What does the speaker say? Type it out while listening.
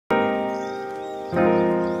So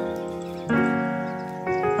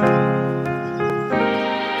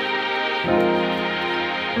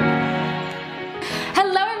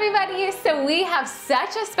we have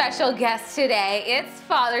such a special guest today. It's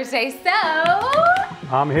Father's Day, so...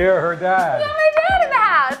 I'm here, her dad. We got my dad in the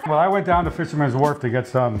house. Well, I went down to Fisherman's Wharf to get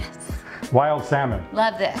some wild salmon.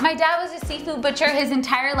 Love this. My dad was a seafood butcher his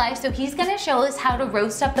entire life, so he's gonna show us how to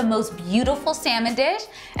roast up the most beautiful salmon dish,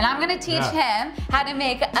 and I'm gonna teach him how to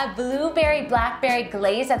make a blueberry blackberry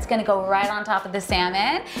glaze that's gonna go right on top of the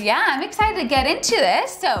salmon. Yeah, I'm excited to get into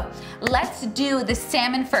this. So let's do the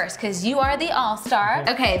salmon first, because you are the all-star.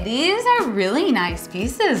 Okay, these are really nice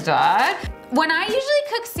pieces, dog. When I usually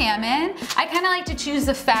cook salmon, I kind of like to choose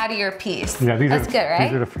the fattier piece. Yeah, that's good,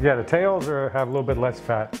 right? These are the tails have a little bit less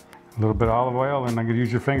fat. A little bit of olive oil, and I'm gonna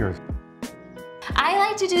use your fingers. I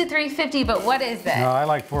like to do 350, but what is this? No, I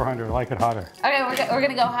like 400. I like it hotter. Okay, we're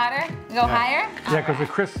gonna go hotter? Go higher? Yeah, because it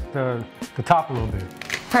crisps the top a little bit.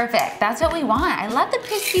 Perfect. That's what we want. I love the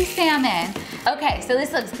crispy salmon. Okay, so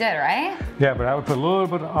this looks good, right? Yeah, but I would put a little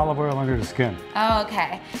bit of olive oil under the skin. Oh,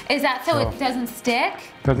 okay. Is that so it doesn't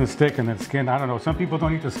stick? Doesn't stick, and the skin, I don't know. Some people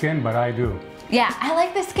don't eat the skin, but I do. Yeah, I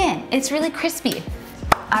like the skin. It's really crispy.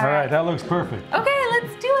 All right, that looks perfect. Okay,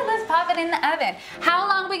 let's do it. Let's pop it in the oven. How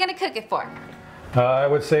long are we gonna cook it for? I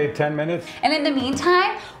would say 10 minutes. And in the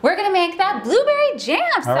meantime, we're gonna make that blueberry jam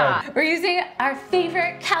sauce. Right. We're using our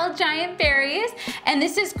favorite Cal Giant berries. And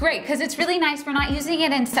this is great because it's really nice. We're not using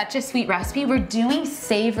it in such a sweet recipe. We're doing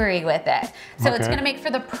savory with it. So it's gonna make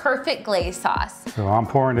for the perfect glaze sauce. So I'm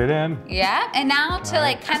pouring it in. Yeah, and now to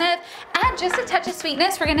like kind of add just a touch of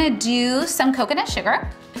sweetness, we're gonna do some coconut sugar.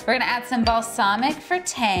 We're gonna add some balsamic for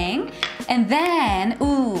tang. And then,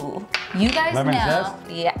 ooh, you guys Lemon know.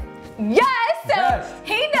 zest? Yeah. Yes, so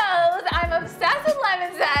he knows I'm obsessed with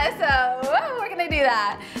lemon zest, so we're gonna do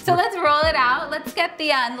that. So let's roll it out. Let's get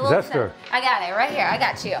the little zester. I got it right here. I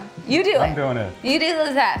got you. You do it. I'm doing it. You do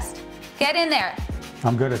the zest. Get in there.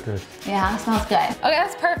 I'm good at this. Yeah, it smells good. Okay,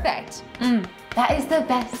 that's perfect. That is the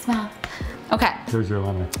best smell. Okay. Here's your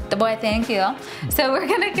lemon. The boy, thank you. So we're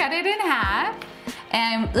gonna cut it in half,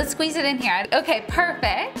 and let's squeeze it in here. Okay,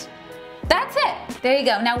 perfect. That's it. There you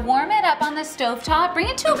go. Now warm it up on the stovetop. Bring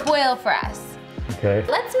it to a boil for us. Okay.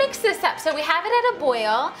 Let's mix this up. So we have it at a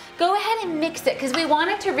boil. Go ahead and mix it because we want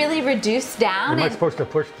it to really reduce down. Am I supposed to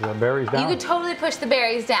push the berries down? You could totally push the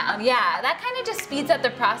berries down. Yeah, that kind of just speeds up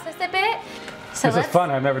the process a bit. So this is fun.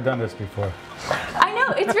 I've never done this before. I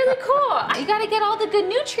know, it's really cool. You got to get all the good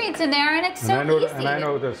nutrients in there, and it's so easy. And I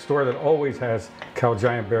know the store that always has Cal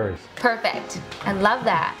Giant berries. Perfect. I love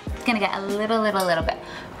that. It's gonna get a little bit.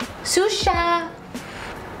 Susha.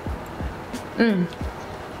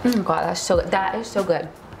 God, that's so good. That is so good.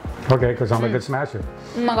 Okay, because I'm a good smasher.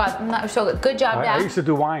 Oh my God, that was so good. Good job, Dad. I used to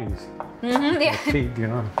do wines. Yeah. Feet, you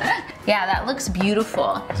know. Yeah, that looks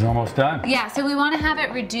beautiful. It's almost done. Yeah, so we want to have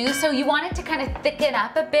it reduced. So you want it to kind of thicken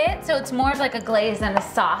up a bit, so it's more of like a glaze than a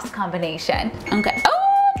sauce combination. Okay.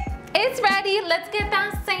 Oh, it's ready. Let's get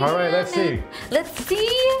that salmon. All right, let's see. Let's see.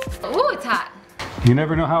 Oh, it's hot. You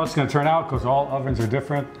never know how it's going to turn out because all ovens are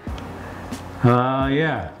different.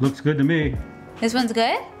 Yeah, looks good to me. This one's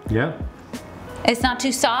good? Yeah. It's not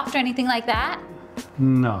too soft or anything like that?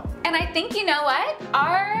 No. And I think, you know what?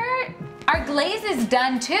 Our glaze is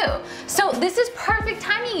done too. So this is perfect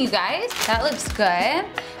timing, you guys. That looks good.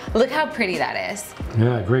 Look how pretty that is.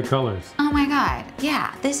 Yeah, great colors. Oh my God.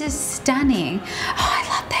 Yeah, this is stunning. Oh, I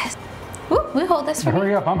love this. Ooh, we hold this for me.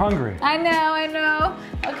 Hurry up, I'm hungry. I know.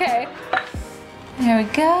 Okay. There we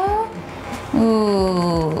go.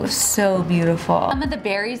 Ooh, so beautiful. Some of the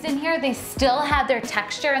berries in here, they still have their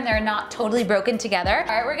texture and they're not totally broken together.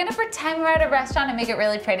 All right, we're gonna pretend we're at a restaurant and make it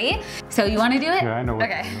really pretty. So you wanna do it? Yeah, I know what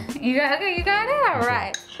to do. You got it? All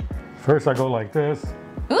right. First I go like this.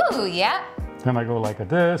 Ooh, yeah. Then I go like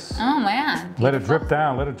this. Oh man. Beautiful. Let it drip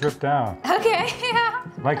down, let it drip down. Okay, yeah.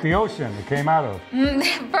 Like the ocean it came out of.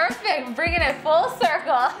 Perfect, bringing it full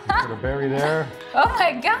circle. Put a berry there. Oh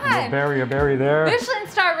my God. A berry there. Michelin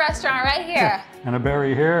star restaurant right here. And a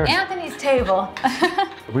berry here. Anthony's table.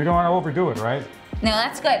 We don't want to overdo it, right? No,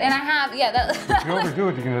 that's good. And I have, yeah. If you overdo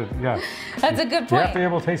it, you're gonna, yeah. That's a good point. You have to be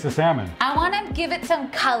able to taste the salmon. I want to give it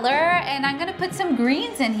some color, and I'm gonna put some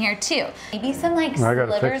greens in here too. Maybe some like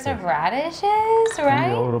slivers of radishes, right?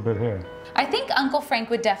 Maybe a little bit here. I think Uncle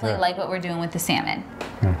Frank would definitely like what we're doing with the salmon.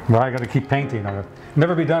 Yeah. Well, I gotta keep painting on it.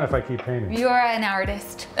 Never be done if I keep painting. You're an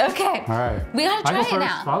artist. Okay. All right. We gotta try it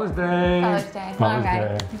now. Father's Day. Father's Day. Father's All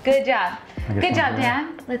right. Day. Good job. Good job, Day.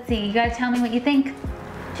 Dad. Let's see. You gotta tell me what you think.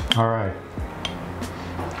 All right.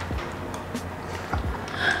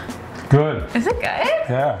 Good. Is it good?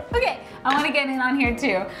 Yeah. Okay. I want to get in on here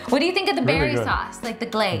too. What do you think of the berry good. sauce, like the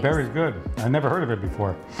glaze? The berry's good. I never heard of it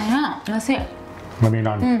before. I know. Let's see it. I mean,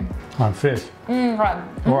 on fish. Right.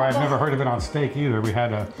 Or I've never heard of it on steak either. We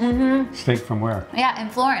had a steak from where? Yeah, in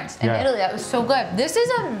Florence, in Italy. That was so good. This is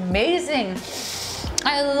amazing.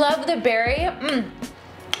 I love the berry.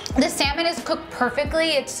 The salmon is cooked perfectly.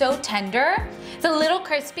 It's so tender. It's a little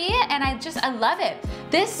crispy, and I love it.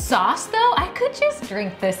 This sauce, though, I could just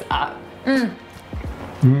drink this up.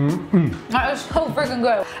 That was so freaking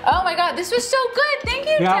good. Oh my God, this was so good. Thank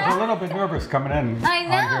you, Yeah, Dad. I was a little bit nervous coming in I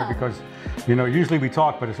know. on here because, you know, usually we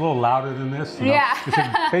talk, but it's a little louder than this. You know?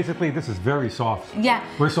 Yeah. Basically, this is very soft. Yeah.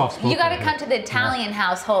 We're soft spoken. You got to come to the Italian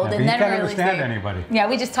household Yeah, and then you can't really understand see. anybody. Yeah,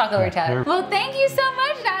 we just talk over each other. They're- Well, thank you so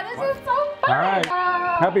much, Dad. This was so fun. All right.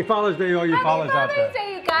 Happy Father's Day, all you fathers out there. Happy Father's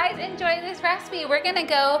Day, you guys. Enjoy this recipe. We're going to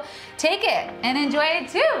go take it and enjoy it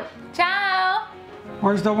too. Ciao.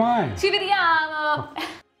 Where's the wine? Ci vediamo.